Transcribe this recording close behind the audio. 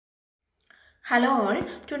Hello all,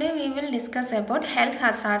 today we will discuss about health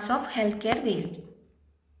hazards of healthcare waste.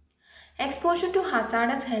 Exposure to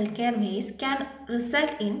hazardous healthcare waste can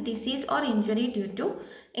result in disease or injury due to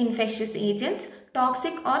infectious agents,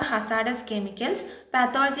 toxic or hazardous chemicals,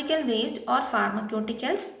 pathological waste or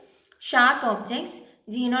pharmaceuticals, sharp objects,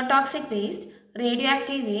 genotoxic waste,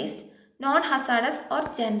 radioactive waste, non-hazardous or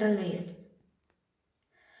general waste.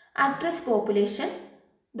 At-risk population,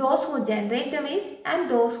 those who generate the waste and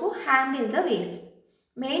those who handle the waste.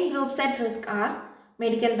 Main groups at risk are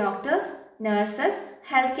medical doctors, nurses,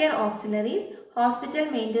 healthcare auxiliaries, hospital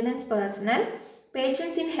maintenance personnel,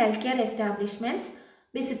 patients in healthcare establishments,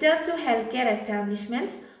 visitors to healthcare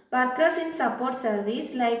establishments, workers in support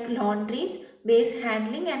service like laundries, waste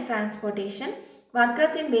handling and transportation,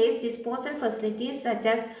 workers in waste disposal facilities such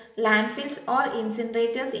as landfills or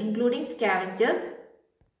incinerators including scavengers.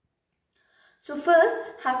 So first,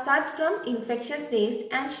 hazards from infectious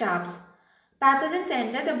waste and sharps. Pathogens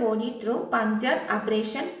enter the body through puncture,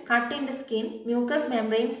 abrasion, cut in the skin, mucous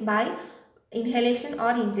membranes by inhalation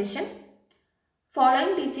or ingestion.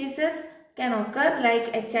 Following diseases can occur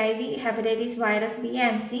like HIV, hepatitis virus B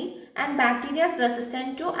and C, and bacteria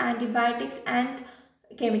resistant to antibiotics and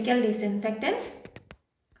chemical disinfectants.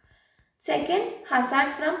 Second,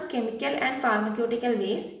 hazards from chemical and pharmaceutical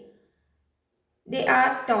waste. They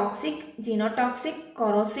are toxic, genotoxic,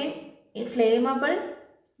 corrosive, inflammable,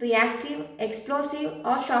 reactive, explosive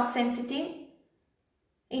or shock sensitive.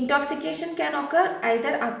 Intoxication can occur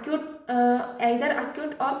either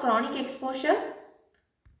acute or chronic exposure.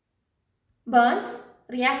 Burns,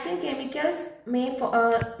 reactive chemicals may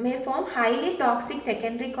form highly toxic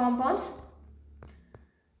secondary compounds.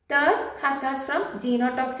 Third, hazards from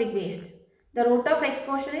genotoxic waste. The route of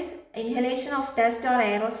exposure is inhalation of dust or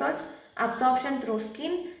aerosols, absorption through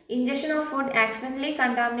skin, ingestion of food accidentally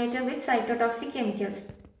contaminated with cytotoxic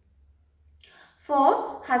chemicals.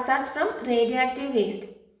 4. Hazards from radioactive waste.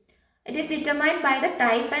 It is determined by the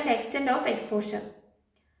type and extent of exposure.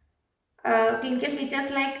 Clinical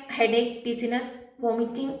features like headache, dizziness,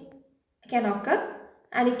 vomiting can occur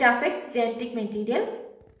and it affects genetic material.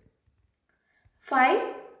 5.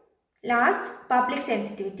 Last, public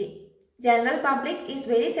sensitivity. General public is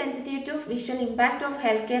very sensitive to visual impact of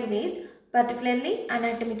healthcare waste, particularly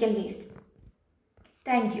anatomical waste.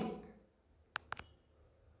 Thank you.